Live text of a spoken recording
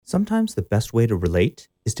Sometimes the best way to relate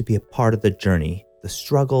is to be a part of the journey, the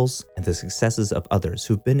struggles, and the successes of others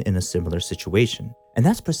who've been in a similar situation. And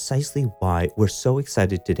that's precisely why we're so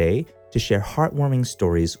excited today to share heartwarming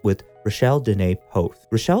stories with Rochelle Dene Poth.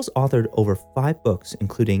 Rochelle's authored over 5 books,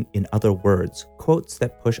 including In Other Words, Quotes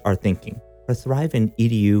That Push Our Thinking. Her Thrive in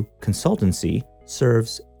EDU consultancy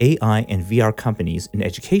serves AI and VR companies in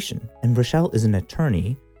education. And Rochelle is an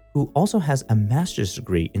attorney who also has a master's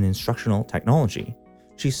degree in instructional technology.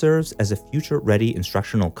 She serves as a future-ready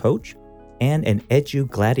instructional coach and an Edu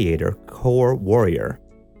Gladiator core warrior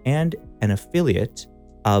and an affiliate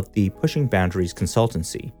of the Pushing Boundaries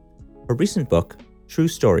consultancy. Her recent book, True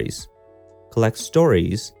Stories, collects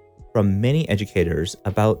stories from many educators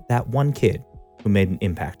about that one kid who made an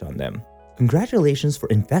impact on them. Congratulations for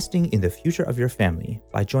investing in the future of your family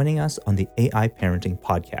by joining us on the AI Parenting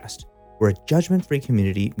Podcast. We're a judgment-free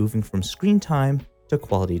community moving from screen time to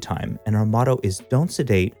quality time, and our motto is don't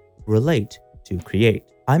sedate, relate to create.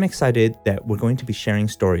 I'm excited that we're going to be sharing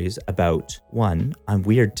stories about 1, I'm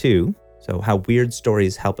weird too, so how weird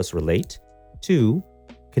stories help us relate. 2,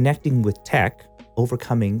 connecting with tech,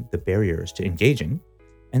 overcoming the barriers to engaging.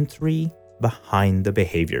 And 3, behind the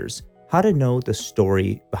behaviors, how to know the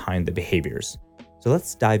story behind the behaviors. So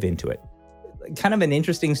let's dive into it. Kind of an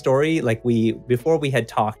interesting story, before we had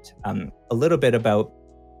talked a little bit about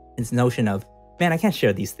this notion of, man, I can't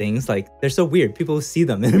share these things. They're so weird. People see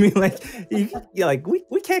them. And I mean,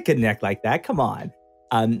 we can't connect like that. Come on.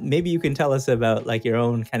 Maybe you can tell us about your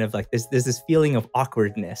own kind of there's this feeling of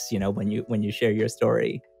awkwardness, when you share your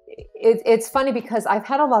story. It's funny because I've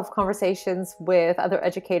had a lot of conversations with other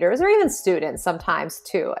educators or even students sometimes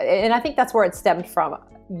too. And I think that's where it stemmed from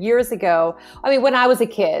years ago. I mean, when I was a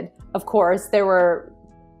kid, of course, there were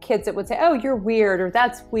kids that would say, oh, you're weird, or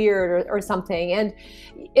that's weird, or something. And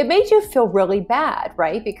it made you feel really bad,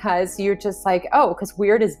 right? Because you're just like, oh, because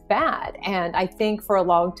weird is bad. And I think for a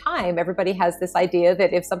long time, everybody has this idea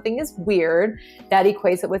that if something is weird, that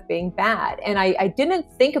equates it with being bad. And I didn't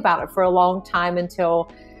think about it for a long time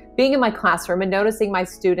until being in my classroom and noticing my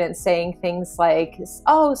students saying things like,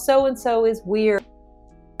 oh, so-and-so is weird,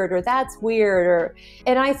 or that's weird,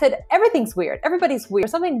 and I said, everything's weird. Everybody's weird.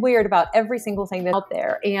 There's something weird about every single thing that's out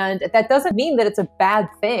there. And that doesn't mean that it's a bad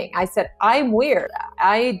thing. I said, I'm weird.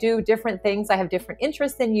 I do different things. I have different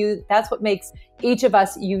interests than you. That's what makes each of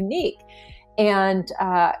us unique. And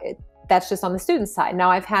that's just on the student side. Now,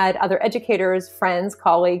 I've had other educators, friends,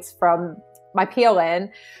 colleagues from my PLN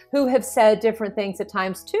who have said different things at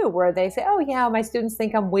times too, where they say, oh yeah, my students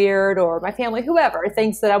think I'm weird, or my family, whoever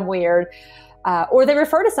thinks that I'm weird. Or they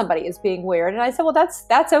refer to somebody as being weird. And I said, well,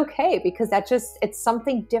 that's okay, because it's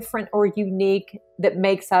something different or unique that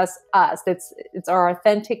makes us us. It's our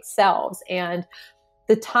authentic selves. And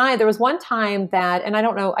there was one time that, and I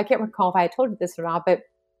don't know, I can't recall if I had told you this or not, but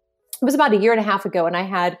it was about 1.5 years ago. And I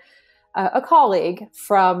had a colleague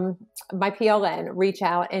from my PLN reach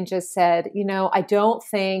out and just said, I don't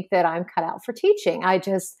think that I'm cut out for teaching.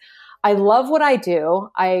 I love what I do.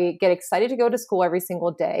 I get excited to go to school every single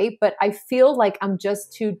day, but I feel like I'm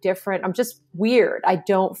just too different. I'm just weird. I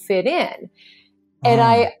don't fit in. And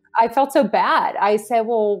I felt so bad. I said,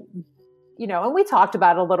 well, and we talked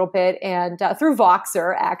about it a little bit, and through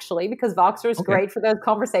Voxer, actually, because Voxer is great for those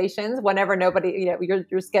conversations whenever nobody,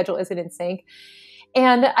 your schedule isn't in sync.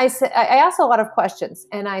 And I asked a lot of questions,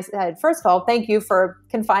 and I said, first of all, thank you for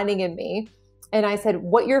confiding in me. And I said,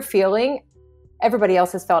 what you're feeling, everybody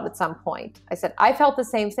else has felt at some point. I said, I felt the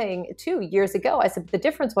same thing 2 years ago. I said, the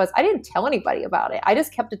difference was I didn't tell anybody about it. I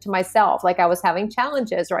just kept it to myself, like I was having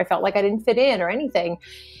challenges, or I felt like I didn't fit in or anything.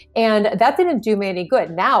 And that didn't do me any good.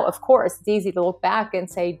 Now, of course, it's easy to look back and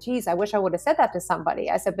say, geez, I wish I would have said that to somebody.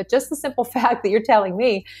 I said, but just the simple fact that you're telling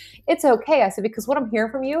me, it's okay. I said, because what I'm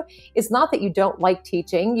hearing from you is not that you don't like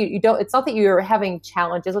teaching. It's not that you're having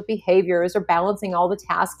challenges with behaviors or balancing all the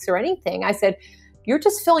tasks or anything. I said, you're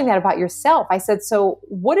just feeling that about yourself. I said, so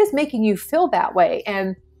what is making you feel that way?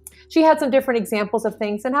 And she had some different examples of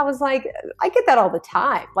things. And I was like, I get that all the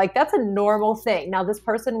time. That's a normal thing. Now, this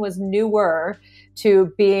person was newer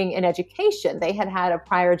to being in education. They had had a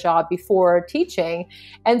prior job before teaching.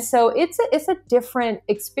 And so it's a different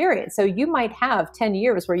experience. So you might have 10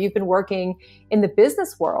 years where you've been working in the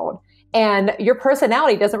business world, and your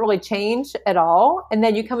personality doesn't really change at all. And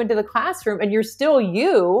then you come into the classroom and you're still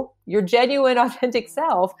your genuine, authentic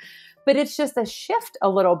self, but it's just a shift a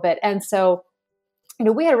little bit. And so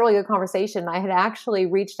we had a really good conversation. I had actually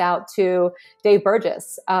reached out to Dave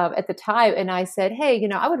Burgess at the time, and I said, hey,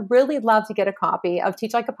 I would really love to get a copy of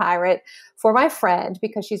Teach Like a Pirate for my friend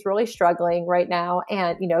because she's really struggling right now.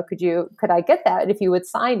 And, could I get that if you would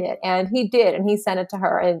sign it? And he did, and he sent it to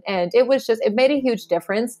her. And it was it made a huge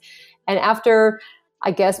difference. And after, I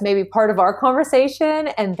guess, maybe part of our conversation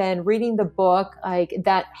and then reading the book, like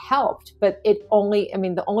that helped. But the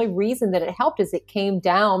only reason that it helped is it came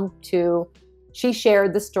down to, she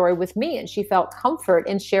shared the story with me and she felt comfort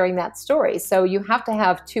in sharing that story. So you have to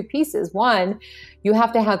have two pieces. One, you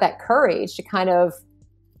have to have that courage to kind of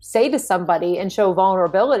say to somebody and show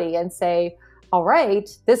vulnerability and say, all right,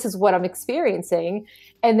 this is what I'm experiencing.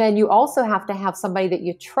 And then you also have to have somebody that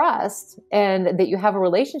you trust and that you have a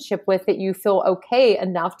relationship with, that you feel okay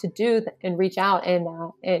enough to do and reach out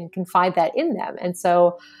and confide that in them. And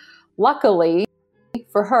so luckily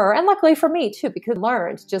for her, and luckily for me too, because I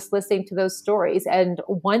learned just listening to those stories and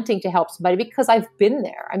wanting to help somebody, because I've been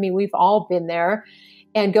there. I mean, we've all been there.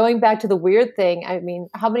 And going back to the weird thing, I mean,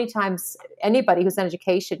 how many times anybody who's in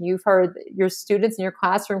education, you've heard your students in your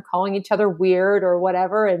classroom calling each other weird or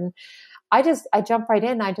whatever. And I jump right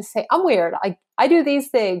in and I just say, I'm weird. I do these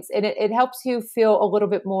things. And it helps you feel a little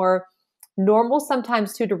bit more normal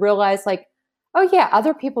sometimes too, to realize like, oh yeah,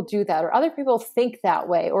 other people do that, or other people think that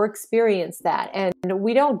way or experience that. And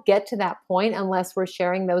we don't get to that point unless we're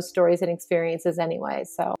sharing those stories and experiences anyway.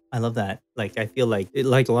 So I love that. Like, I feel like a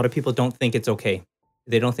lot of people don't think it's okay.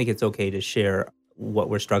 They don't think it's okay to share what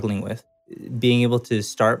we're struggling with. Being able to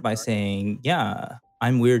start by saying, yeah,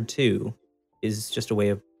 I'm weird too, is just a way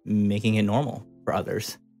of making it normal for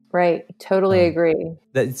others. Right. Totally agree.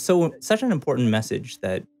 That's such an important message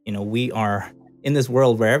that, we are in this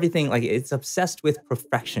world where everything, like, it's obsessed with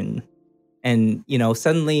perfection. And,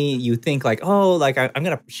 suddenly you think like, oh, like I'm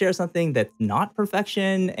going to share something that's not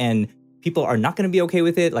perfection and people are not going to be okay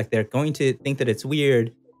with it. Like, they're going to think that it's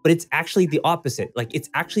weird, but it's actually the opposite. Like, it's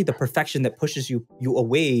actually the perfection that pushes you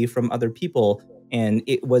away from other people. And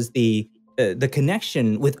it was the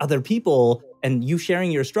connection with other people and you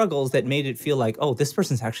sharing your struggles that made it feel like, oh, this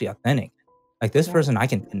person's actually authentic. Like, this person I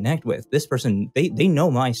can connect with. This person, they know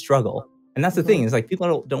my struggle. And that's the thing, is like,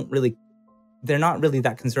 people they're not really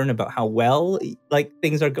that concerned about how well like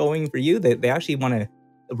things are going for you. They actually want to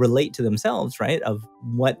relate to themselves, right? Of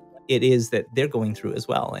what it is that they're going through as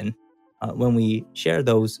well. And when we share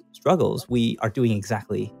those struggles, we are doing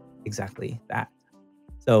exactly that.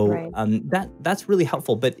 So that's really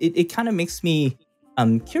helpful. But it kind of makes me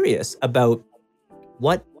curious about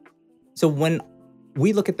so when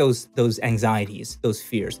we look at those anxieties, those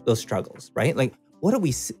fears, those struggles, right? Like, what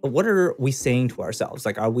are we saying to ourselves?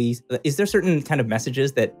 Like, is there certain kind of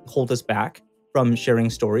messages that hold us back from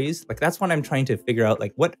sharing stories? Like, that's what I'm trying to figure out.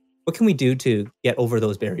 Like, what can we do to get over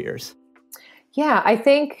those barriers? Yeah, I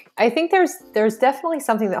think there's definitely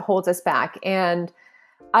something that holds us back. And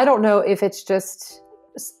I don't know if it's just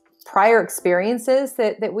prior experiences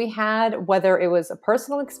that we had, whether it was a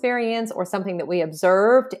personal experience or something that we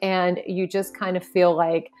observed, and you just kind of feel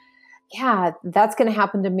like, yeah, that's going to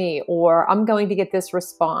happen to me, or I'm going to get this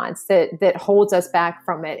response that holds us back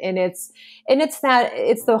from it. And it's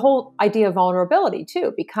the whole idea of vulnerability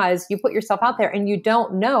too, because you put yourself out there and you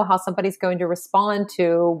don't know how somebody's going to respond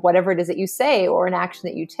to whatever it is that you say or an action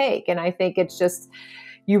that you take. And I think it's just,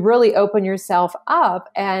 you really open yourself up.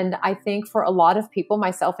 And I think for a lot of people,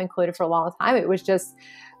 myself included, for a long time, it was just,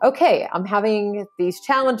 okay, I'm having these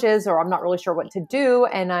challenges, or I'm not really sure what to do.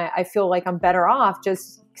 And I feel like I'm better off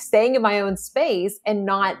just staying in my own space and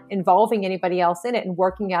not involving anybody else in it and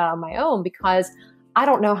working out on my own, because I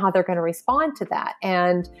don't know how they're going to respond to that.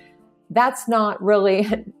 And that's not really,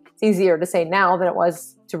 it's easier to say now than it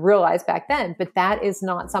was to realize back then, but that is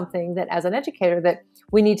not something that as an educator that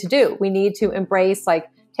we need to do. We need to embrace like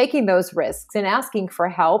taking those risks and asking for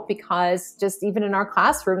help, because just even in our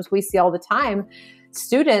classrooms, we see all the time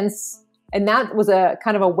students, and that was a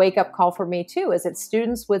kind of a wake up call for me too, is that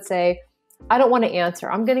students would say, I don't want to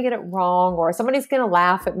answer. I'm going to get it wrong, or somebody's going to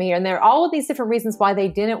laugh at me. And there are all of these different reasons why they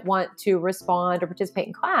didn't want to respond or participate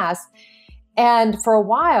in class. And for a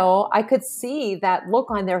while, I could see that look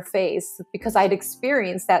on their face, because I'd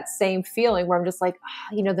experienced that same feeling where I'm just like,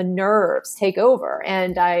 the nerves take over.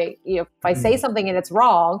 And if I say something and it's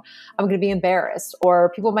wrong, I'm going to be embarrassed,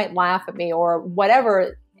 or people might laugh at me, or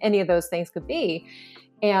whatever any of those things could be.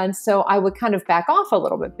 And so I would kind of back off a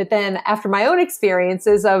little bit. But then after my own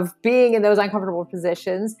experiences of being in those uncomfortable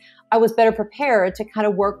positions, I was better prepared to kind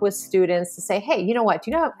of work with students to say, hey, you know what?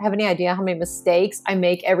 Do you have any idea how many mistakes I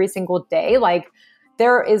make every single day? Like,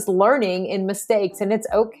 there is learning in mistakes, and it's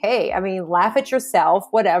okay. I mean, laugh at yourself,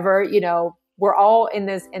 whatever, we're all in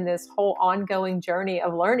this whole ongoing journey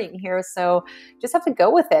of learning here. So just have to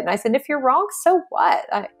go with it. And I said, if you're wrong, so what?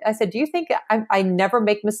 I said, do you think I never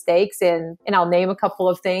make mistakes? And I'll name a couple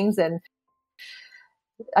of things. And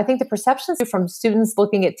I think the perception from students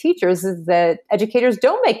looking at teachers is that educators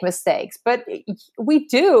don't make mistakes, but we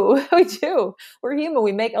do. We do. We're human.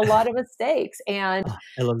 We make a lot of mistakes. And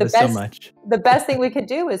I love this so much. The best thing we could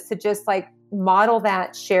do is to just like model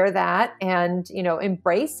that, share that, and,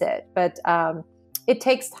 embrace it. But it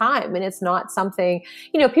takes time, and it's not something,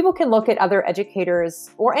 people can look at other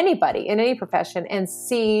educators or anybody in any profession and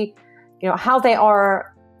see, how they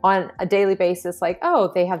are on a daily basis, like,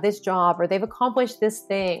 oh, they have this job, or they've accomplished this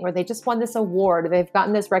thing, or they just won this award, or they've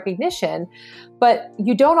gotten this recognition. But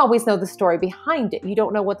you don't always know the story behind it. You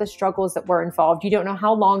don't know what the struggles that were involved. You don't know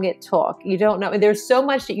how long it took. You don't know. And there's so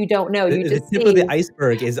much that you don't know. You just the tip of the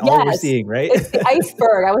iceberg is all we're seeing, right? It's the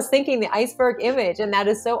iceberg. I was thinking the iceberg image, and that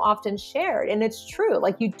is so often shared. And it's true.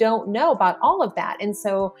 Like, you don't know about all of that. And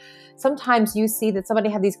so sometimes you see that somebody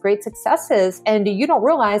had these great successes, and you don't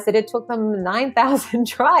realize that it took them 9,000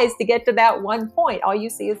 tries to get to that one point. All you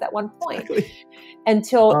see is that one point. Exactly.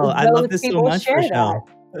 Until I love this so much, share Rochelle.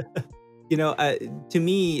 To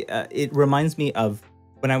me, it reminds me of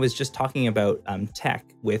when I was just talking about tech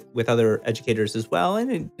with other educators as well.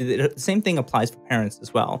 And the same thing applies for parents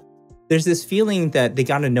as well. There's this feeling that they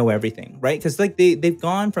got to know everything, right? Because like they've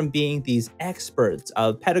gone from being these experts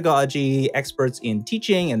of pedagogy, experts in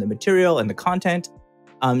teaching and the material and the content,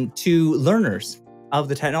 to learners of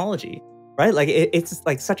the technology, right? Like it's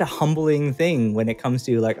like such a humbling thing when it comes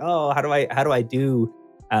to like, oh, how do I do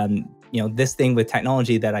this thing with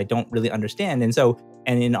technology that I don't really understand? And so,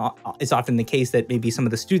 it's often the case that maybe some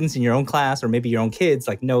of the students in your own class or maybe your own kids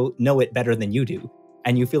like know it better than you do.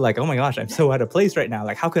 And you feel like, oh my gosh, I'm so out of place right now.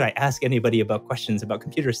 Like, how could I ask anybody about questions about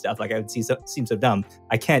computer stuff? Like, I would seem so dumb.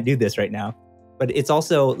 I can't do this right now. But it's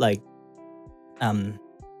also like,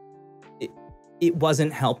 it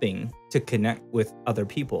wasn't helping to connect with other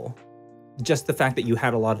people. Just the fact that you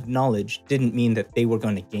had a lot of knowledge didn't mean that they were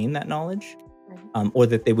going to gain that knowledge, or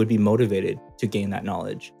that they would be motivated to gain that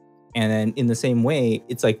knowledge. And then in the same way,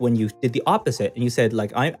 it's like when you did the opposite and you said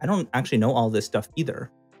like, I don't actually know all this stuff either.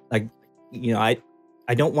 Like,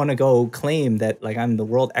 I don't want to go claim that like I'm the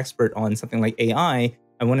world expert on something like AI.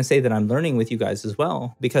 I want to say that I'm learning with you guys as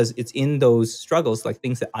well, because it's in those struggles, like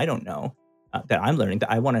things that I don't know, that I'm learning,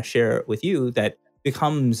 that I want to share with you, that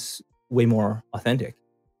becomes way more authentic.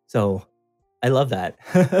 So I love that.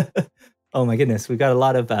 Oh my goodness. We've got a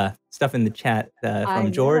lot of stuff in the chat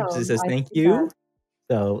from George. It says, thank you.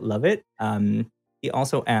 So love it. He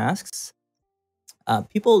also asks,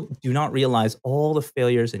 people do not realize all the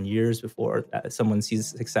failures and years before someone sees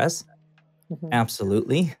success. Mm-hmm.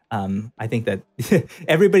 Absolutely. I think that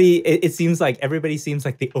everybody, it seems like everybody seems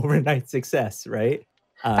like the overnight success, right?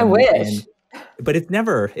 I wish. But it's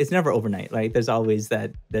never overnight. Like there's always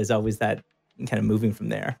that kind of moving from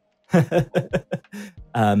there.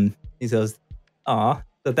 He says, "Aw."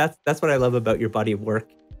 So that's what I love about your body of work.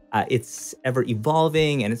 It's ever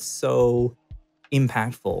evolving and it's so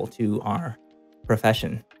impactful to our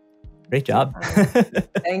profession. Great job.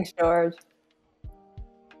 Thanks, George.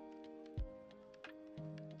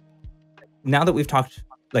 Now that we've talked,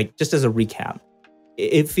 like just as a recap,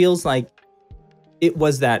 it feels like it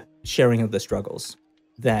was that sharing of the struggles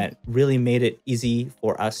that really made it easy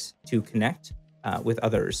for us to connect with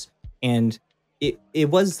others. And it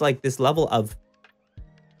was like this level of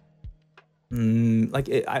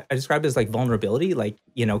I describe it as like vulnerability, like,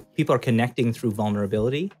 people are connecting through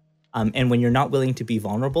vulnerability. And when you're not willing to be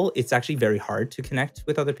vulnerable, it's actually very hard to connect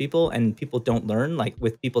with other people, and people don't learn like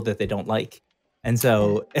with people that they don't like. And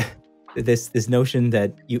so this notion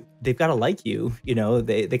that they've got to like you,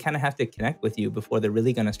 they kind of have to connect with you before they're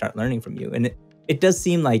really going to start learning from you. And it does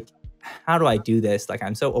seem like, how do I do this? Like,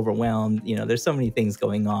 I'm so overwhelmed, there's so many things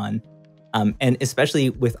going on. And especially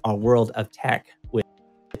with our world of tech,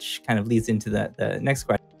 which kind of leads into the next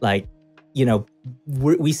question. Like,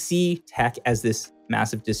 we see tech as this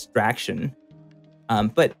massive distraction,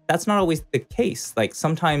 but that's not always the case. Like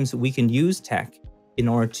sometimes we can use tech in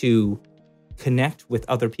order to connect with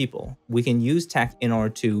other people. We can use tech in order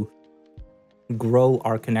to grow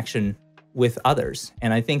our connection with others.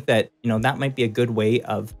 And I think that, that might be a good way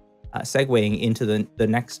of segueing into the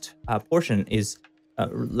next portion is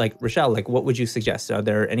like, Rochelle, like what would you suggest? Are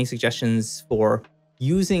there any suggestions for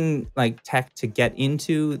using like tech to get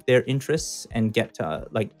into their interests and get to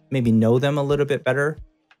like maybe know them a little bit better?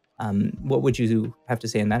 What would you have to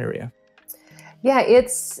say in that area? Yeah,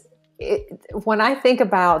 when I think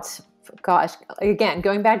about, gosh, again,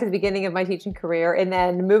 going back to the beginning of my teaching career and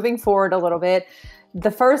then moving forward a little bit,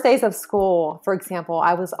 The first days of school, for example,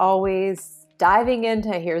 I was always diving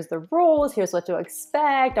into here's the rules, here's what to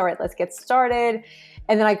expect. All right, let's get started.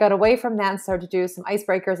 And then I got away from that and started to do some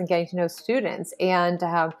icebreakers and getting to know students. And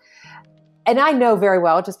I know very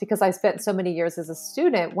well, just because I spent so many years as a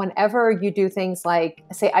student, whenever you do things like,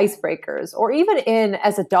 say, icebreakers, or even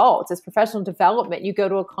as adults, as professional development, you go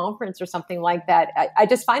to a conference or something like that, I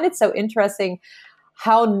just find it so interesting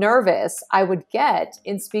how nervous I would get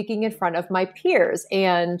in speaking in front of my peers.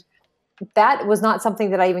 And that was not something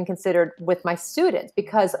that I even considered with my students,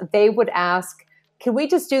 because they would ask, can we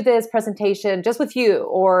just do this presentation just with you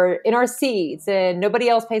or in our seats and nobody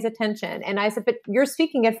else pays attention? And I said, but you're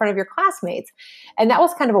speaking in front of your classmates. And that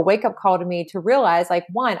was kind of a wake up call to me to realize, like,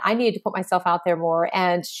 one, I needed to put myself out there more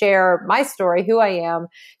and share my story, who I am,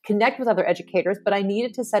 connect with other educators, but I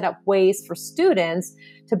needed to set up ways for students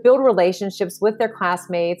to build relationships with their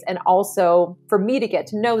classmates and also for me to get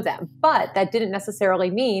to know them. But that didn't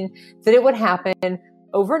necessarily mean that it would happen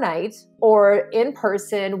overnight or in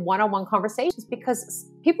person one-on-one conversations,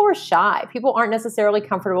 because people are shy. People aren't necessarily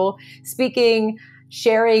comfortable speaking,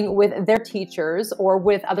 sharing with their teachers or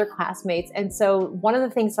with other classmates. And so one of the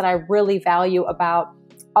things that I really value about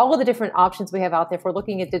all of the different options we have out there for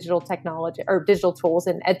looking at digital technology or digital tools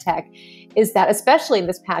in ed tech is that, especially in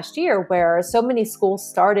this past year where so many schools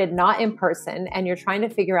started not in person, and you're trying to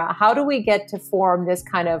figure out how do we get to form this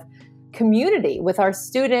kind of community with our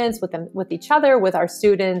students, with them, with each other, with our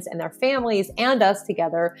students and their families and us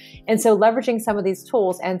together. And so leveraging some of these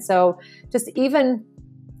tools. And so just even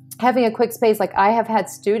having a quick space, like I have had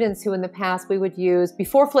students who in the past we would use,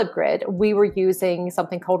 before Flipgrid, we were using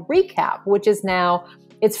something called Recap, which is now,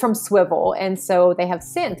 it's from Swivel. And so they have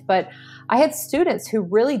Synth, but I had students who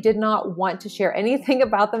really did not want to share anything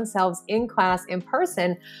about themselves in class in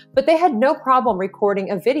person, but they had no problem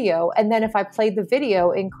recording a video. And then if I played the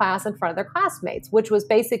video in class in front of their classmates, which was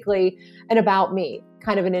basically an about me,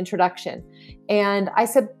 kind of an introduction. And I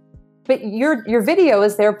said, but your video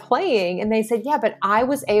is there playing. And they said, yeah, but I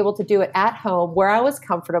was able to do it at home where I was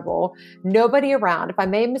comfortable, nobody around. If I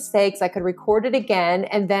made mistakes, I could record it again.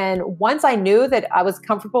 And then once I knew that I was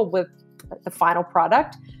comfortable with the final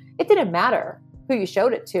product, it didn't matter who you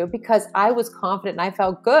showed it to, because I was confident and I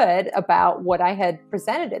felt good about what I had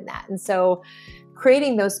presented in that. And so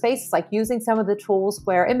creating those spaces, like using some of the tools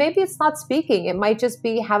where, and maybe it's not speaking, it might just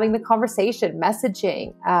be having the conversation,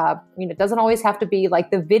 messaging. It doesn't always have to be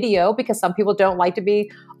like the video, because some people don't like to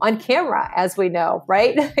be on camera, as we know,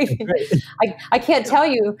 right? I can't tell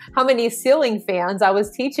you how many ceiling fans I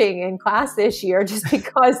was teaching in class this year, just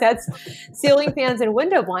because that's ceiling fans and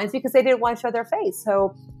window blinds, because they didn't want to show their face.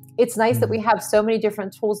 So it's nice that we have so many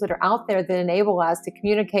different tools that are out there that enable us to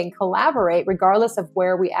communicate and collaborate regardless of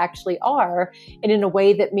where we actually are, and in a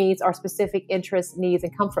way that meets our specific interests, needs,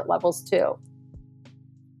 and comfort levels too.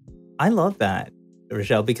 I love that,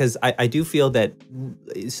 Rochelle, because I do feel that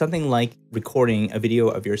something like recording a video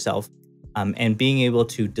of yourself and being able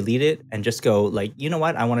to delete it and just go like, you know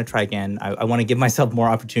what, I want to try again. I want to give myself more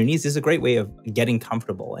opportunities is a great way of getting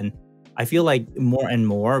comfortable. And I feel like more and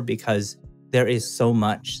more, because there is so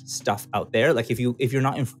much stuff out there. Like if you're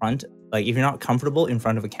not in front, like if you're not comfortable in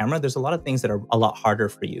front of a camera, there's a lot of things that are a lot harder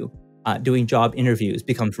for you. Doing job interviews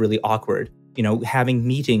becomes really awkward. Having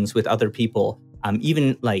meetings with other people,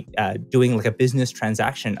 even like doing like a business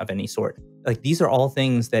transaction of any sort. Like these are all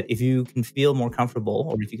things that if you can feel more comfortable,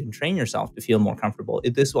 or if you can train yourself to feel more comfortable,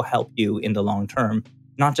 this will help you in the long term.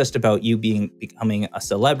 Not just about you becoming a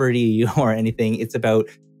celebrity or anything. It's about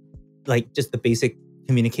like just the basic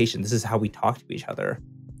communication. This is how we talk to each other.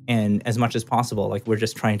 And as much as possible, like we're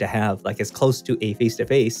just trying to have like as close to a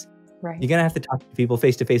face-to-face. Right. You're going to have to talk to people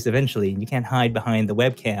face-to-face eventually, and you can't hide behind the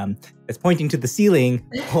webcam that's pointing to the ceiling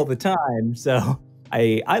all the time. So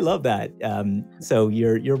I love that. So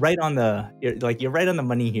you're right on you're right on the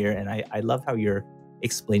money here. And I love how you're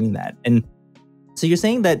explaining that. And so you're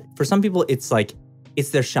saying that for some people, it's like,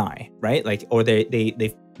 they're shy, right? Like, or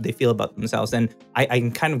they feel about themselves. And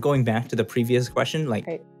I'm kind of going back to the previous question, like,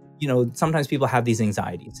 right. Sometimes people have these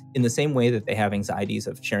anxieties in the same way that they have anxieties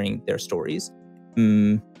of sharing their stories.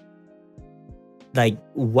 Like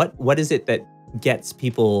what is it that gets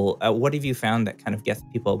people, what have you found that kind of gets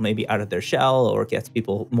people maybe out of their shell, or gets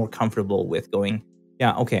people more comfortable with going,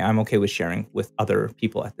 yeah, okay, I'm okay with sharing with other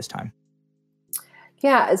people at this time?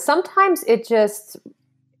 Yeah, sometimes it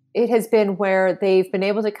has been where they've been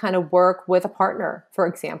able to kind of work with a partner, for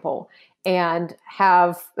example, and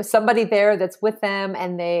have somebody there that's with them,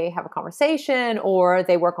 and they have a conversation, or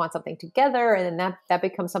they work on something together, and then that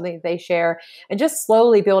becomes something that they share, and just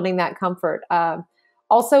slowly building that comfort.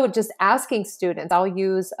 Also, just asking students, I'll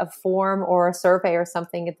use a form or a survey or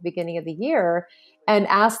something at the beginning of the year and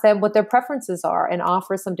ask them what their preferences are and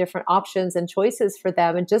offer some different options and choices for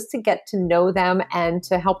them, and just to get to know them and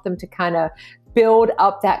to help them to kind of build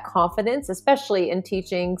up that confidence, especially in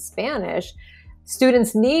teaching Spanish.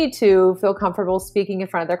 Students need to feel comfortable speaking in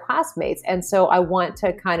front of their classmates. And so I want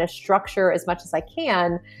to kind of structure as much as I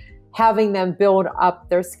can, having them build up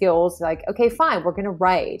their skills. Like, okay, fine, we're going to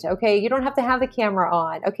write. Okay, you don't have to have the camera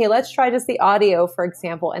on. Okay, let's try just the audio, for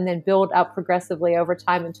example, and then build up progressively over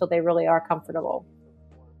time until they really are comfortable.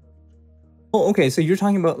 Oh, okay. So you're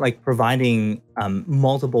talking about like providing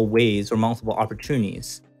multiple ways or multiple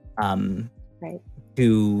opportunities Right.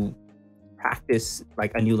 to practice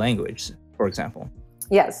like a new language, for example.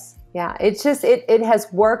 Yes. Yeah. It's just, it has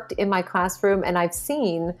worked in my classroom, and I've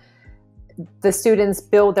seen the students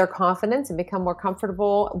build their confidence and become more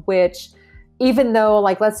comfortable, which, even though,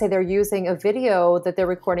 like, let's say they're using a video that they're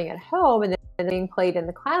recording at home and then being played in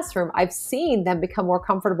the classroom, I've seen them become more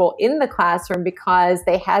comfortable in the classroom because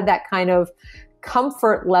they had that kind of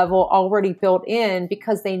comfort level already built in,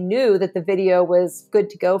 because they knew that the video was good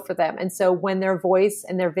to go for them. And so when their voice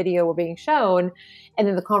and their video were being shown, and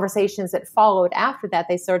then the conversations that followed after that,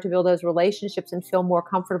 they started to build those relationships and feel more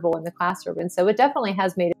comfortable in the classroom. And so it definitely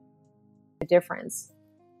has made a difference.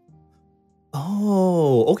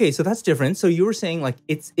 Oh, okay. So that's different. So you were saying like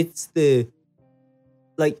it's the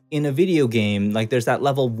like in a video game, like there's that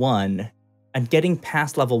level 1, and getting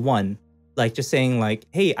past level 1, like just saying like,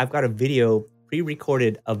 hey, I've got a video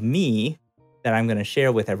pre-recorded of me that I'm going to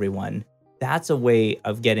share with everyone. That's a way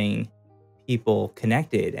of getting people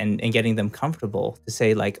connected and getting them comfortable to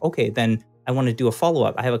say like, okay, then I want to do a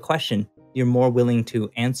follow-up. I have a question. You're more willing to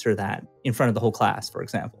answer that in front of the whole class, for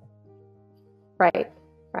example. Right.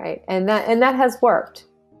 Right. And that has worked.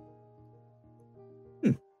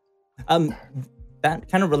 That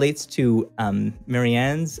kind of relates to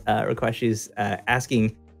Marianne's request. She's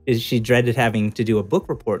asking, is she dreaded having to do a book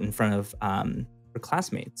report in front of her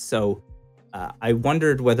classmates? So I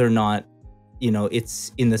wondered whether or not,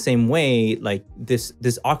 it's in the same way, like this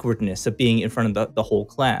awkwardness of being in front of the whole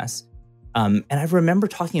class. And I remember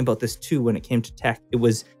talking about this too when it came to tech. It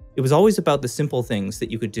was always about the simple things that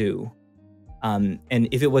you could do. And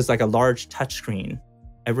if it was like a large touchscreen,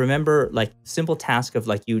 I remember like simple task of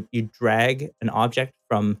like you drag an object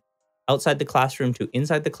from outside the classroom to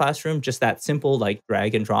inside the classroom. Just that simple like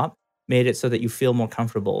drag and drop made it so that you feel more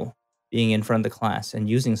comfortable being in front of the class and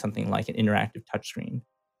using something like an interactive touchscreen.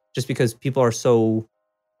 Just because people are so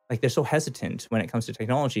they're so hesitant when it comes to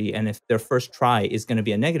technology, and if their first try is going to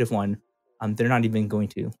be a negative one, they're not even going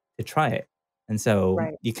to try it. And so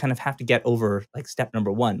Right. you kind of have to get over like step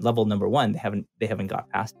number 1, level number 1. They haven't got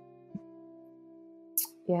past it.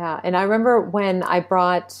 Yeah. And I remember when I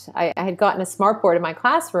had gotten a smartboard in my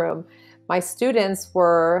classroom, my students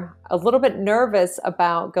were a little bit nervous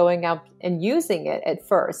about going up and using it at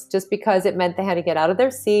first, just because it meant they had to get out of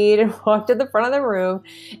their seat and walk to the front of the room.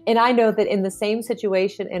 And I know that in the same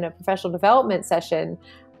situation in a professional development session,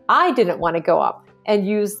 I didn't want to go up and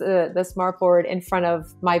use the smartboard in front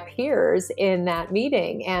of my peers in that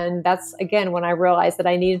meeting. And that's, again, when I realized that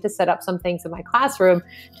I needed to set up some things in my classroom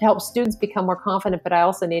to help students become more confident, but I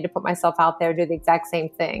also need to put myself out there, do the exact same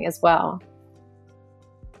thing as well.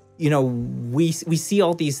 We see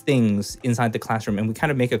all these things inside the classroom, and we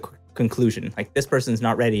kind of make a conclusion, like this person's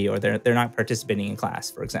not ready, or they're not participating in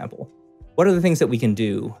class, for example. What are the things that we can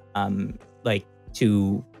do, like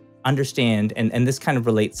to understand, and this kind of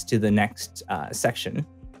relates to the next section.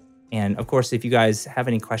 And of course, if you guys have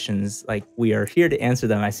any questions, like we are here to answer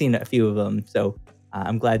them. I've seen a few of them, so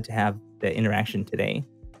I'm glad to have the interaction today.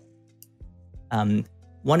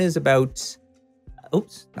 One is about,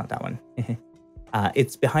 oops, not that one.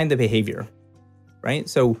 It's behind the behavior, right?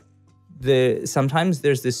 So sometimes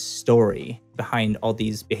there's this story behind all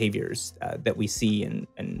these behaviors that we see,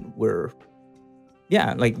 and we're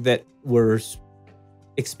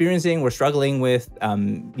experiencing, we're struggling with,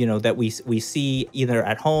 that we see either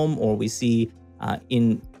at home or we see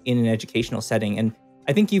in an educational setting. And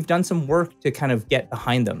I think you've done some work to kind of get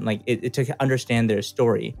behind them, like to understand their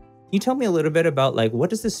story. Can you tell me a little bit about like, what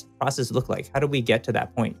does this process look like? How do we get to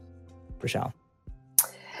that point, Rochelle?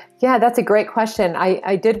 Yeah, that's a great question.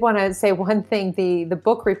 I did want to say one thing, the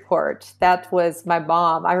book report, that was my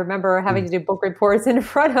mom. I remember having to do book reports in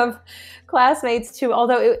front of classmates too,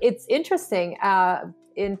 although it's interesting.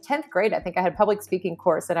 In 10th grade, I think I had a public speaking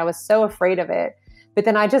course, and I was so afraid of it. But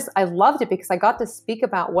then I loved it because I got to speak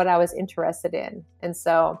about what I was interested in. And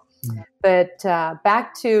so, but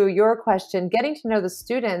back to your question, getting to know the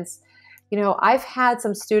students, I've had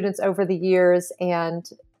some students over the years, and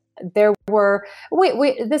there were,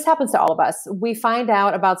 this happens to all of us. We find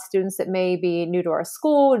out about students that may be new to our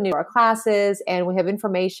school, new to our classes, and we have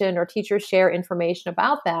information or teachers share information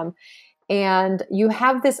about them. And you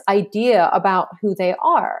have this idea about who they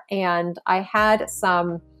are. And I had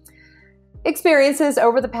some experiences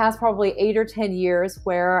over the past probably 8 or 10 years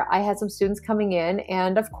where I had some students coming in,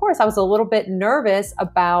 and of course I was a little bit nervous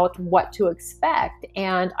about what to expect.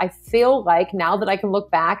 And I feel like now that I can look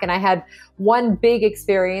back, and I had one big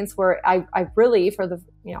experience where I really,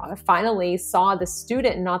 I finally saw the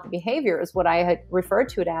student and not the behavior, is what I had referred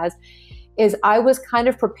to it as, is I was kind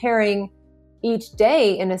of preparing each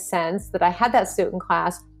day in a sense that I had that student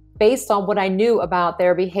class based on what I knew about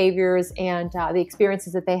their behaviors and the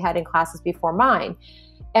experiences that they had in classes before mine.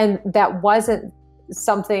 And that wasn't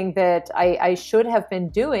something that I should have been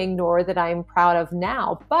doing, nor that I'm proud of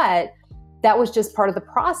now, but that was just part of the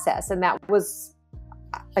process. And that was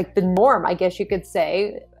like the norm, I guess you could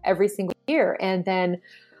say, every single year. And then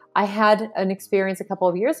I had an experience a couple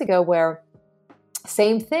of years ago where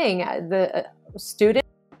same thing, the student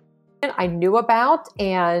I knew about,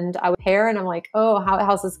 and I would pair, and I'm like, oh,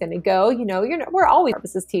 how's this going to go? We're always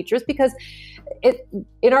nervous as teachers because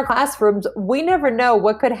in our classrooms, we never know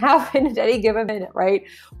what could happen at any given minute, right?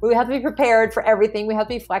 We have to be prepared for everything. We have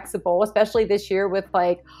to be flexible, especially this year with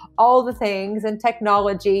like all the things and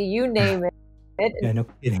technology, you name it. Yeah, no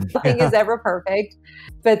kidding. Nothing is ever perfect.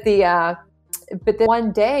 But then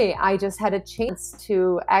one day I just had a chance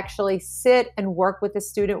to actually sit and work with the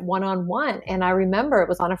student one-on-one. And I remember it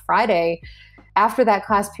was on a Friday. After that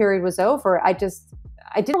class period was over, I didn't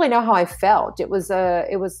really know how I felt. It was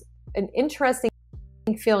an interesting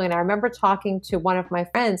feeling. I remember talking to one of my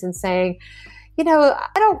friends and saying, I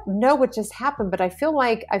don't know what just happened, but I feel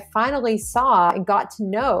like I finally saw and got to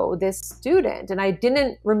know this student. And I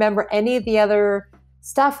didn't remember any of the other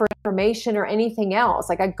stuff or information or anything else.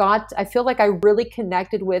 Like I feel like I really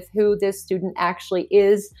connected with who this student actually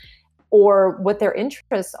is or what their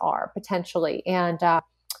interests are potentially. And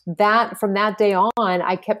that from that day on,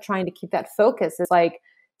 I kept trying to keep that focus. It's like,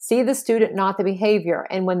 see the student, not the behavior.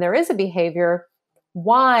 And when there is a behavior,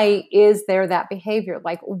 why is there that behavior?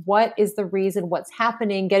 Like, what is the reason, what's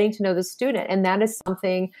happening, getting to know the student. And that is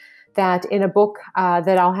something that in a book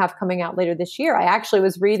that I'll have coming out later this year, I actually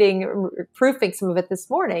was proofing some of it this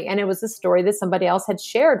morning. And it was a story that somebody else had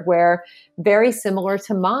shared where, very similar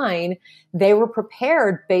to mine, they were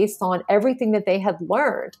prepared based on everything that they had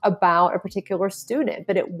learned about a particular student.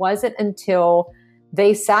 But it wasn't until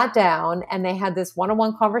they sat down and they had this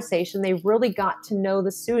one-on-one conversation, they really got to know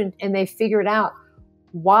the student and they figured out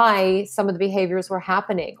why some of the behaviors were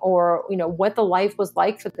happening, or what the life was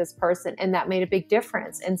like for this person, and that made a big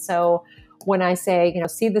difference. And so when I say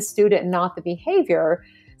see the student, not the behavior,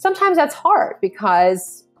 sometimes that's hard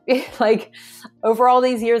because like over all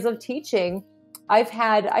these years of teaching, I've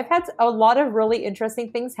had a lot of really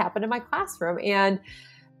interesting things happen in my classroom, and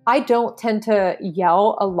I don't tend to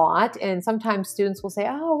yell a lot. And sometimes students will say,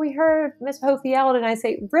 oh, we heard Ms. Hoth yelled. And I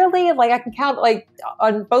say, really? Like I can count like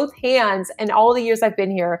on both hands and all the years I've been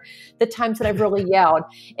here, the times that I've really yelled.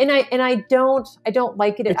 And I don't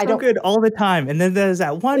like it. It's so good all the time. And then there's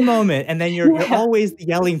that one moment and then you're always the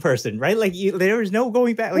yelling person, right? Like there is no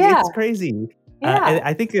going back. Like it's crazy. And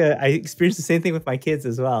I think I experienced the same thing with my kids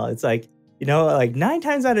as well. It's like, like 9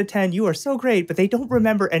 times out of 10, you are so great, but they don't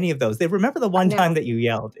remember any of those. They remember the one time that you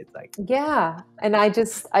yelled. It's like, yeah. And I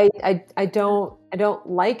don't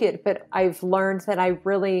like it, but I've learned that I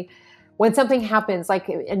really, when something happens, like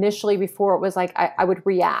initially before it was like, I would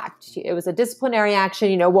react. It was a disciplinary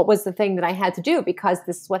action. What was the thing that I had to do because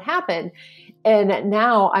this is what happened. And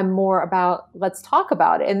now I'm more about, let's talk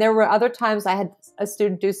about it. And there were other times I had a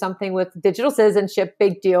student do something with digital citizenship,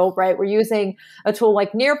 big deal, right? We're using a tool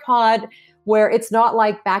like Nearpod, where it's not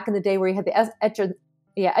like back in the day where you had the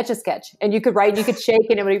Etch-a-Sketch and you could write, you could shake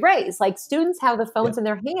and it would erase. Like students have the phones in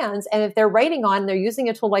their hands, and if they're writing on, they're using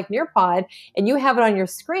a tool like Nearpod and you have it on your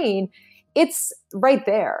screen, it's right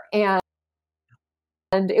there. And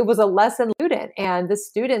it was a lesson student, and the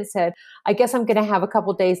student said, I guess I'm going to have a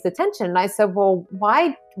couple days detention. And I said, well,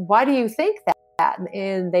 why do you think that?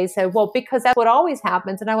 And they said, well, because that's what always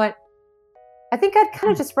happens. And I went, I think I'd kind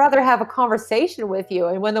of just rather have a conversation with you.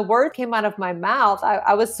 And when the word came out of my mouth,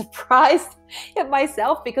 I was surprised at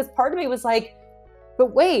myself, because part of me was like,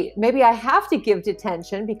 but wait, maybe I have to give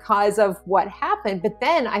detention because of what happened. But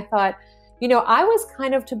then I thought, I was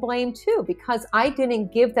kind of to blame too, because I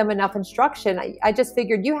didn't give them enough instruction. I just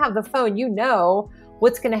figured, you have the phone,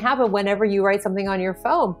 what's going to happen whenever you write something on your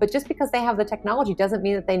phone. But just because they have the technology doesn't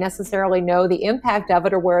mean that they necessarily know the impact of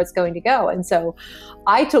it or where it's going to go. And so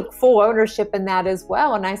I took full ownership in that as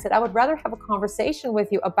well. And I said, I would rather have a conversation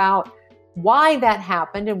with you about why that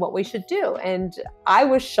happened and what we should do. And I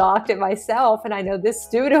was shocked at myself. And I know this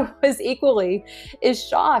student was equally as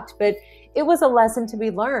shocked, but it was a lesson to be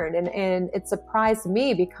learned. And it surprised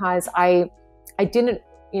me because I didn't,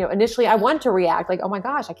 initially I wanted to react like, oh my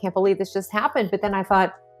gosh, I can't believe this just happened. But then I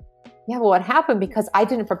thought, yeah, well, what happened? Because I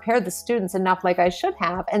didn't prepare the students enough like I should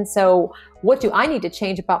have. And so what do I need to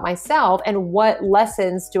change about myself? And what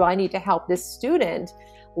lessons do I need to help this student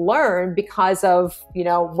learn because of,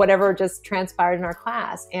 whatever just transpired in our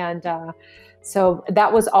class? And so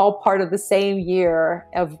that was all part of the same year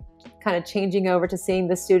of kind of changing over to seeing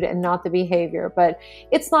the student and not the behavior. But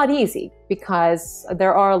it's not easy because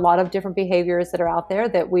there are a lot of different behaviors that are out there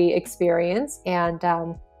that we experience. And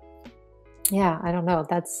I don't know.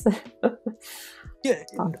 That's yeah.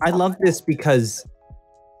 I love this because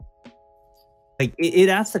like it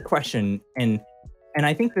asks the question, and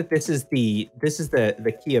I think that this is the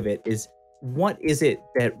key of it is, what is it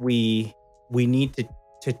that we need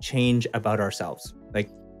to change about ourselves? Like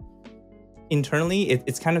internally,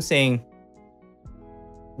 it's kind of saying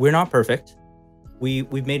we're not perfect.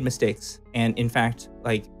 We've made mistakes. And in fact,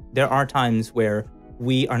 like there are times where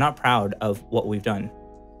we are not proud of what we've done.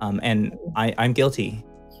 And I'm guilty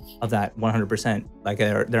of that 100%. Like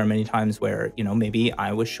there are many times where, maybe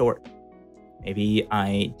I was short. Maybe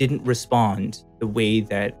I didn't respond the way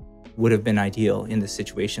that would have been ideal in this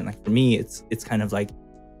situation. Like for me, it's kind of like,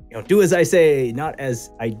 do as I say, not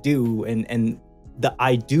as I do. And the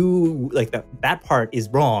I do, like that part is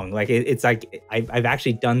wrong. Like it's like I've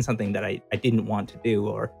actually done something that I didn't want to do,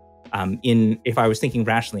 or if I was thinking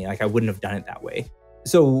rationally, like I wouldn't have done it that way.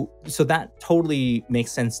 So that totally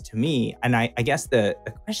makes sense to me. And I guess the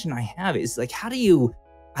question I have is like, how do you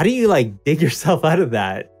like dig yourself out of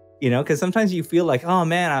that? Because sometimes you feel like, oh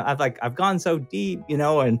man, I've gone so deep,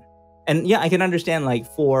 and yeah, I can understand like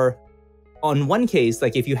on one case,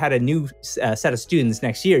 like if you had a new set of students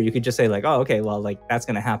next year, you could just say like, oh, okay, well, like that's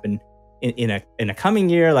going to happen in a coming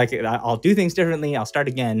year. Like I'll do things differently. I'll start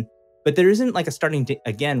again. But there isn't like a starting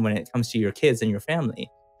again when it comes to your kids and your family.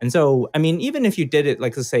 And so, I mean, even if you did it,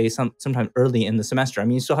 like let's say sometime early in the semester, I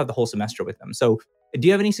mean, you still have the whole semester with them. So do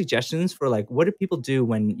you have any suggestions for like, what do people do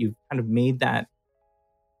when you've kind of made that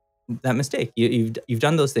mistake? You've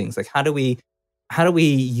done those things. Like, how do we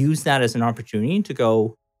use that as an opportunity to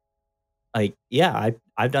go, like, yeah,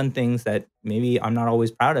 I've done things that maybe I'm not always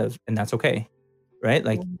proud of, and that's okay, right?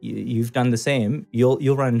 Like you've done the same.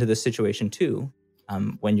 You'll run into this situation too,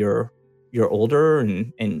 when you're older,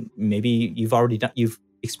 and maybe you've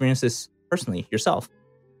experienced this personally yourself.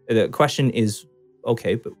 The question is,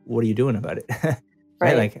 okay, but what are you doing about it?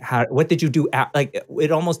 Right? Like what did you do? Like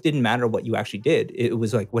it almost didn't matter what you actually did. It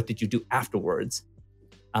was like, what did you do afterwards?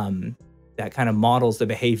 That kind of models the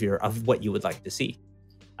behavior of what you would like to see.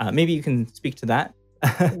 Maybe you can speak to that.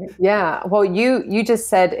 Yeah. Well, you just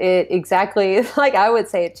said it exactly like I would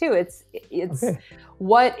say it too. It's okay.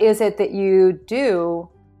 What is it that you do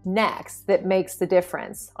next that makes the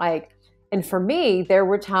difference? Like, and for me, there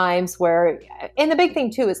were times where, and the big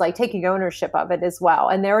thing too is like taking ownership of it as well.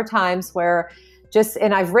 And there were times where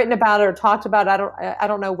and I've written about it or talked about it, I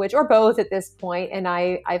don't know which, or both at this point. And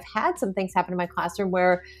I've had some things happen in my classroom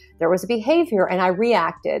where there was a behavior and I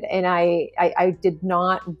reacted, and I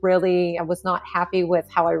was not happy with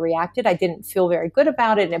how I reacted. I didn't feel very good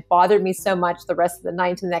about it, and it bothered me so much the rest of the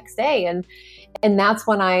night to the next day. And that's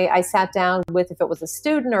when I sat down with, if it was a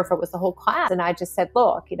student or if it was the whole class, and I just said,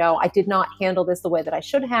 look, I did not handle this the way that I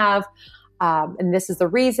should have. And this is the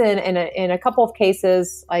reason. And in a couple of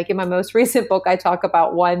cases, like in my most recent book, I talk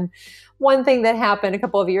about one thing that happened a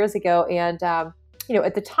couple of years ago. And,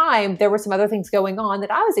 at the time, there were some other things going on that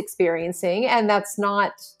I was experiencing. And that's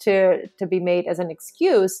not to be made as an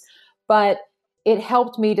excuse, but it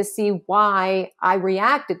helped me to see why I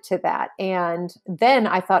reacted to that. And then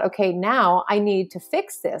I thought, okay, now I need to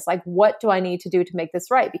fix this. Like, what do I need to do to make this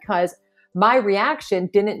right? Because my reaction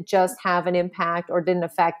didn't just have an impact or didn't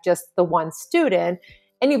affect just the one student.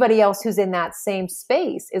 Anybody else who's in that same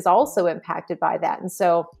space is also impacted by that. And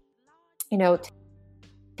so,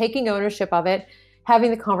 taking ownership of it, having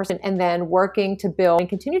the conversation, and then working to build and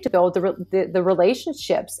continue to build the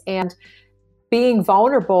relationships, and being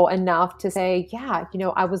vulnerable enough to say, yeah,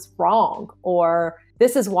 I was wrong, or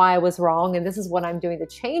this is why I was wrong, and this is what I'm doing to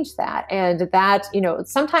change that. And that,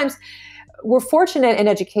 sometimes we're fortunate in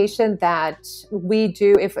education that we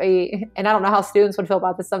do, and I don't know how students would feel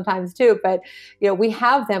about this sometimes too, but we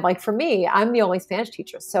have them, like for me, I'm the only Spanish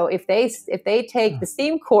teacher. So if they take the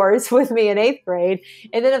STEAM course with me in 8th grade,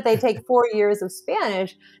 and then if they take 4 years of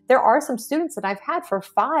Spanish, there are some students that I've had for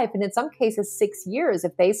 5, and in some cases 6 years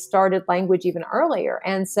if they started language even earlier.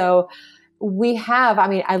 And so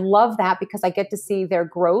I love that because I get to see their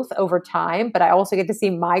growth over time, but I also get to see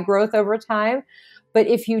my growth over time. But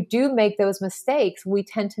if you do make those mistakes, we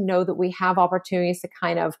tend to know that we have opportunities to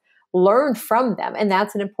kind of learn from them. And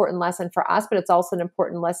that's an important lesson for us, but it's also an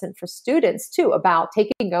important lesson for students too, about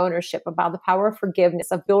taking ownership, about the power of forgiveness,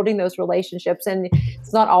 of building those relationships. And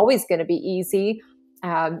it's not always going to be easy.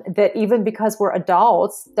 That even because we're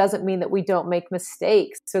adults doesn't mean that we don't make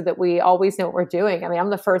mistakes, so that we always know what we're doing. I mean, I'm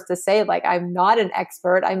the first to say, like, I'm not an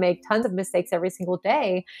expert. I make tons of mistakes every single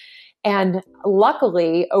day. And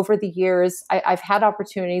luckily, over the years, I've had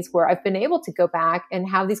opportunities where I've been able to go back and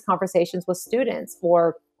have these conversations with students,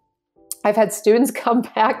 or I've had students come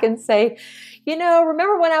back and say,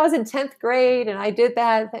 remember when I was in 10th grade and I did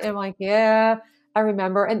that? And I'm like, yeah, I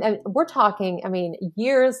remember. And we're talking,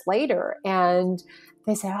 years later, and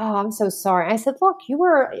they say, oh, I'm so sorry. I said, look,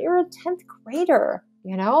 you're a 10th grader.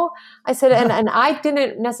 I said, and I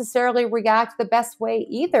didn't necessarily react the best way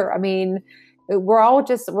either. Every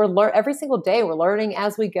single day we're learning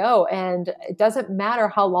as we go. And it doesn't matter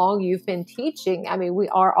how long you've been teaching. We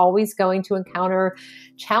are always going to encounter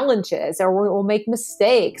challenges, or we'll make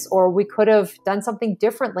mistakes, or we could have done something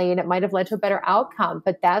differently and it might have led to a better outcome.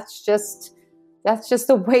 But that's just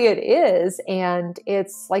the way it is. And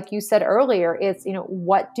it's like you said earlier, it's,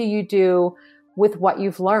 what do you do with what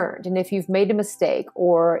you've learned? And if you've made a mistake,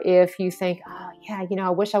 or if you think, oh yeah, I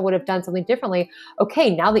wish I would have done something differently.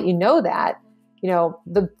 Okay, now that you know that,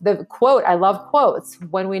 the quote, I love quotes,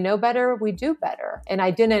 when we know better, we do better. And I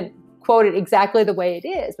didn't quote it exactly the way it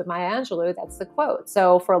is, but Maya Angelou, that's the quote.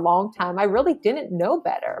 So for a long time, I really didn't know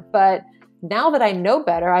better. But now that I know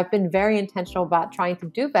better, I've been very intentional about trying to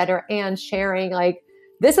do better and sharing, like,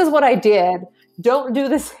 this is what I did. Don't do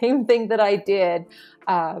the same thing that I did.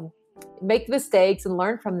 Make mistakes and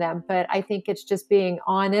learn from them. But I think it's just being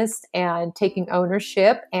honest and taking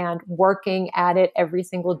ownership and working at it every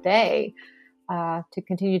single day to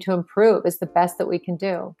continue to improve is the best that we can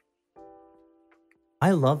do. I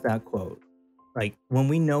love that quote. Like, when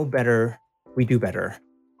we know better, we do better.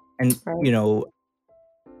 And, right.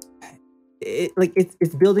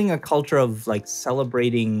 It's building a culture of like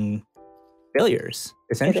celebrating failures,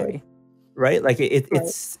 essentially, right? Like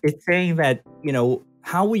it's saying that,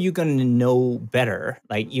 how are you going to know better?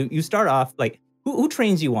 Like you start off like, who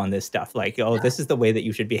trains you on this stuff? Like, oh, this is the way that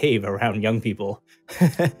you should behave around young people.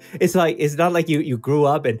 It's not like you grew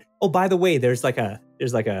up and, oh, by the way, there's like a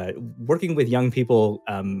working with young people,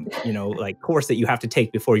 like course that you have to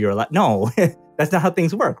take before you're allowed. No, that's not how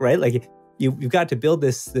things work, right? Like you've got to build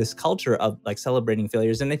this culture of like celebrating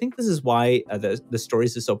failures. And I think this is why the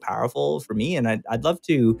stories is so powerful for me. And I'd love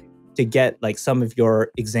to get like some of your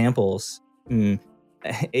examples.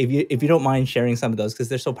 If you don't mind sharing some of those, because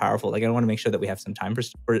they're so powerful. Like, I want to make sure that we have some time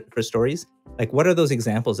for stories. Like, what are those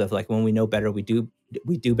examples of like when we know better, we do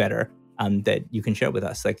better, that you can share with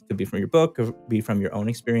us? Like, it could be from your book, or be from your own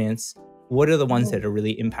experience. What are the ones that are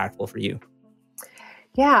really impactful for you?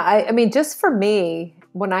 Yeah, just for me,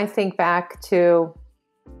 when I think back to,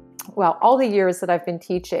 all the years that I've been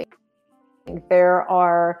teaching, there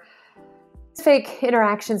are specific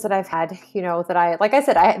interactions that I've had, that like I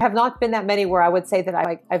said, I have not been that many where I would say that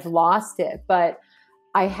I've lost it, but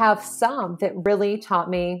I have some that really taught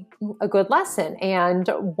me a good lesson. And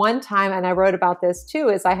one time, and I wrote about this too,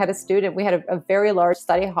 is I had a student, we had a very large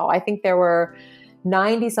study hall. I think there were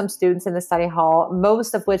 90 some students in the study hall,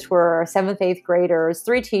 most of which were 7th, 8th graders,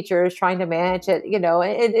 3 teachers trying to manage it.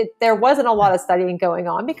 There wasn't a lot of studying going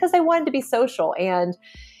on because they wanted to be social. And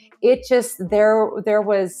it just, there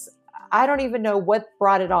was, I don't even know what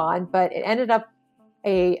brought it on, but it ended up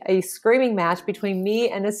a screaming match between me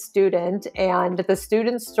and a student, and the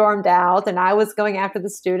student stormed out and I was going after the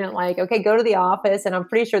student like, okay, go to the office. And I'm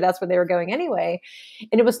pretty sure that's where they were going anyway.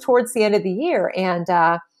 And it was towards the end of the year. And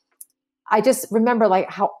I just remember like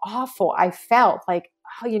how awful I felt, like,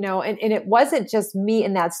 and it wasn't just me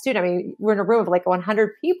and that student. We're in a room of like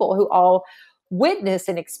 100 people who all witnessed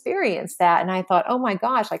and experienced that. And I thought, oh my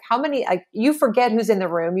gosh, like how many, like you forget who's in the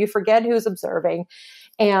room, you forget who's observing.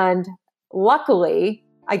 And luckily,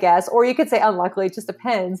 I guess, or you could say unluckily, it just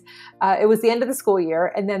depends. It was the end of the school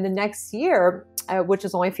year. And then the next year, which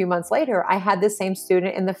is only a few months later, I had this same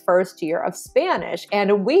student in the first year of Spanish.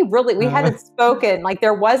 And we hadn't spoken, like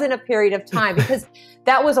there wasn't a period of time, because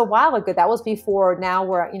that was a while ago. That was before now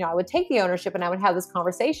where, I would take the ownership and I would have these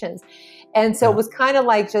conversations. And so it was kind of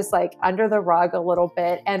like just like under the rug a little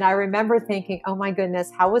bit. And I remember thinking, oh my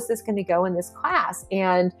goodness, how is this going to go in this class?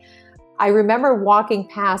 And I remember walking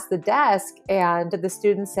past the desk and the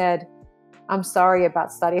student said, I'm sorry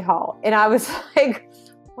about study hall. And I was like,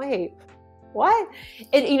 wait, what?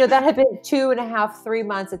 And, that had been 2.5, 3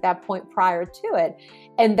 months at that point prior to it.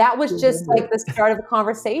 And that was just like the start of a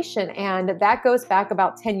conversation. And that goes back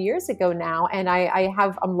about 10 years ago now. And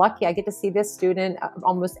I'm lucky. I get to see this student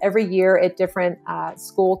almost every year at different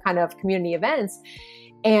school kind of community events.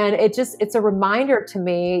 And it's a reminder to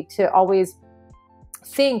me to always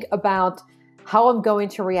think about how I'm going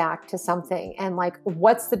to react to something and like,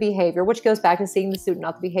 what's the behavior, which goes back to seeing the student,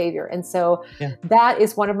 not the behavior. And so that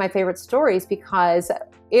is one of my favorite stories because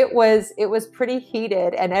it was pretty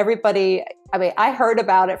heated and everybody, I heard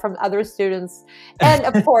about it from other students. And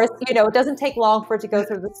of course, it doesn't take long for it to go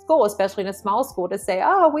through the school, especially in a small school, to say,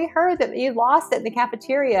 oh, we heard that you lost it in the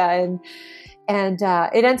cafeteria. And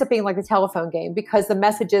it ends up being like a telephone game because the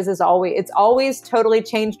messages it's always totally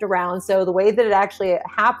changed around. So the way that it actually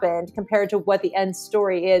happened compared to what the end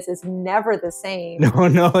story is never the same.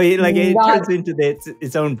 No, it turns into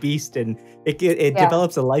its own beast and it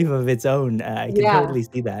develops a life of its own. I can totally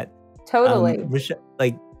see that. Totally.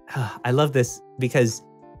 I love this because,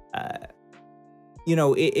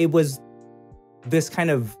 it was this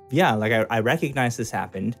kind of, I recognized this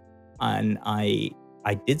happened and I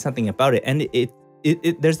did something about it. And it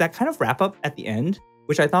there's that kind of wrap up at the end,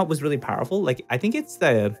 which I thought was really powerful. Like, I think it's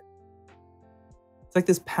like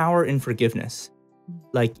this power in forgiveness.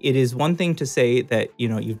 Like, it is one thing to say that,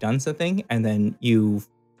 you've done something and then you've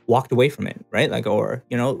walked away from it, right? Like, or,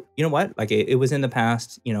 you know what? Like it was in the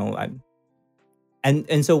past,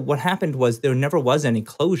 and so what happened was there never was any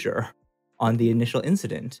closure on the initial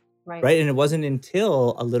incident. Right. And it wasn't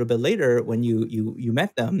until a little bit later when you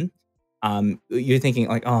met them, you're thinking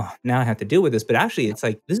like, oh, now I have to deal with this. But actually, it's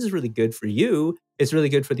like, this is really good for you. It's really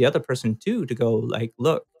good for the other person too, to go like,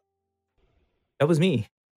 look, that was me.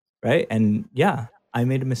 Right. And I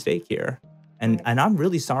made a mistake here. And I'm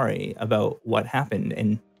really sorry about what happened.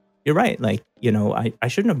 And you're right. Like, I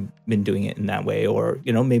shouldn't have been doing it in that way. Or,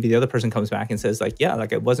 maybe the other person comes back and says like,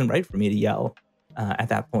 it wasn't right for me to yell at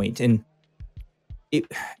that point. And I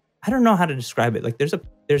don't know how to describe it. Like there's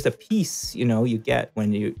a peace, you get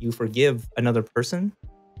when you forgive another person.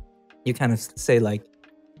 You kind of say like,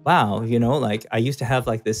 wow, like I used to have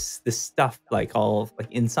like this stuff like all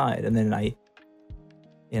like inside. And then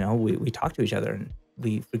we talked to each other and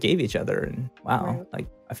we forgave each other and wow, like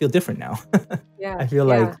I feel different now. I feel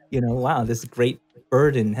like, wow, this great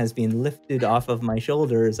burden has been lifted off of my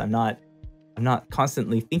shoulders. I'm not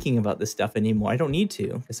constantly thinking about this stuff anymore. I don't need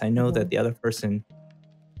to, because I know that the other person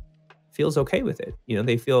feels okay with it.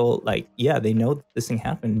 They feel like, they know this thing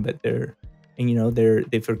happened, but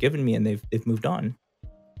they've forgiven me and they've moved on.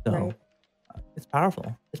 So it's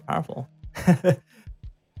powerful. It's powerful.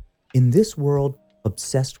 In this world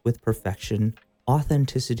obsessed with perfection,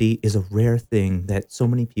 authenticity is a rare thing that so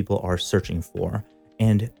many people are searching for.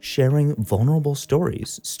 And sharing vulnerable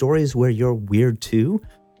stories where you're weird too,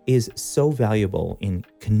 is so valuable in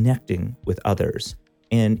connecting with others.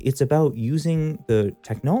 And it's about using the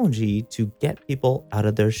technology to get people out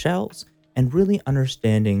of their shells and really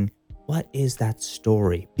understanding what is that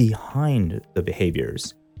story behind the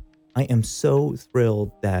behaviors. I am so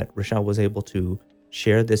thrilled that Rochelle was able to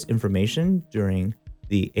share this information during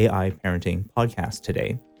the AI Parenting podcast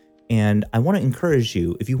today. And I want to encourage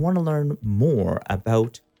you, if you want to learn more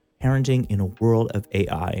about parenting in a world of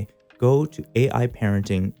AI, go to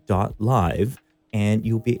aiparenting.live and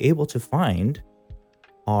you'll be able to find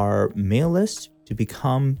our mail list to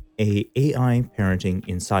become a AI Parenting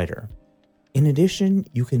Insider. In addition,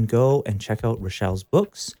 you can go and check out Rochelle's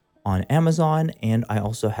books on Amazon, and I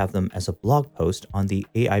also have them as a blog post on the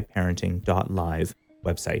aiparenting.live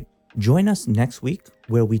website. Join us next week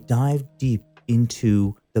where we dive deep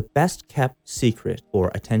into the best kept secret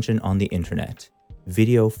for attention on the internet,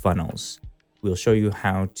 video funnels. We'll show you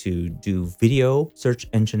how to do video search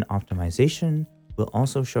engine optimization. We'll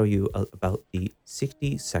also show you about the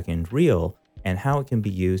 60-second reel and how it can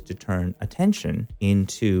be used to turn attention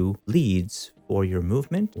into leads for your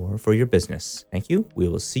movement or for your business. Thank you. We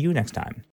will see you next time.